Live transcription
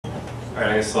Alright,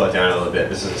 I'm going to slow it down a little bit.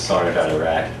 This is a song about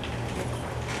Iraq.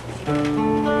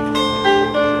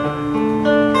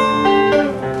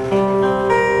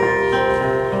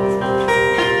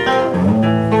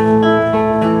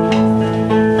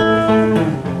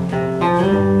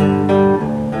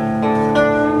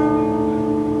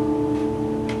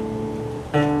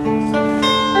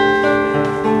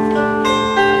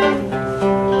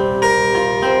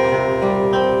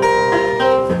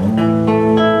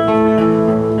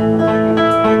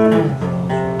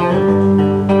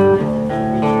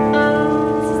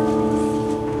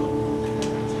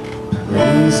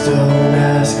 Please don't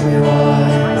ask me why.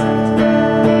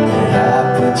 It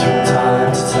happens from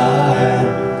time to time.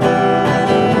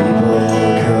 People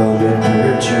come in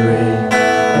perjury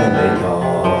and they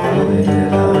call it a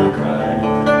crime.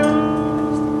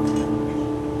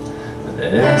 But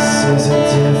this is a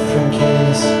different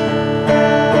case.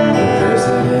 The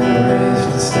president raised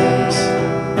mistakes.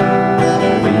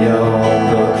 We all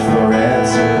look for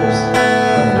answers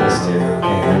and we still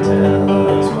can't tell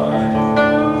us why.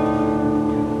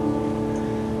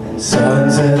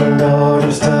 Sons and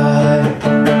daughters die,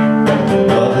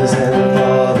 mothers and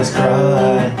fathers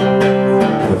cry.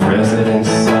 The president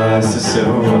sighs to so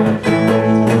what? He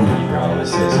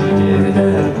promises he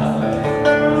didn't lie.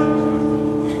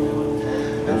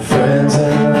 And friends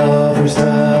and lovers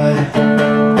die,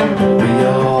 we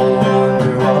all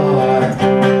wonder why.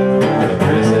 The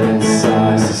president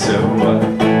sighs to so what?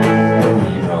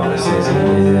 He promises he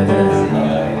didn't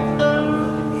lie.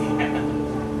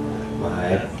 My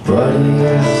buddy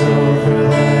is over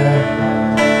there.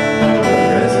 The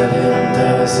president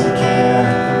doesn't care.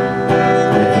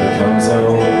 If he comes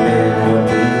home in one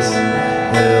piece,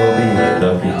 he'll be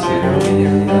lucky to be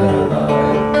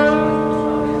alive.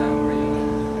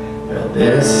 But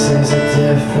this is a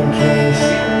different case.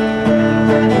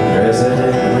 The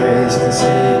president raised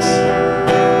mistakes.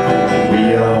 We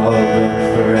all look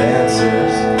for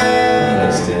answers and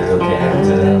we still can't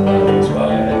tell us why.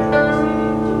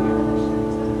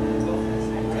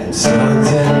 Sons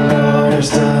and daughters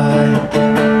die,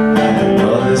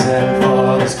 mothers and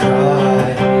fathers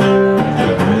cry.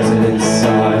 The president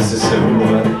sighs to so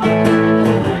what?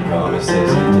 He promises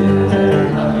he didn't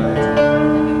lie.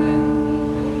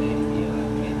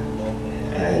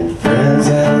 And friends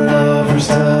and lovers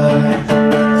die,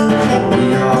 we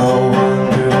all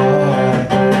wonder why.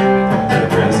 The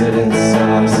president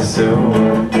sighs to so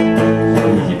what?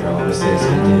 He promises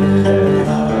he didn't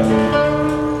lie.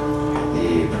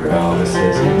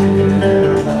 Promises he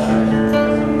didn't lie.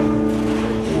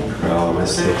 He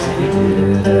promises he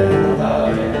didn't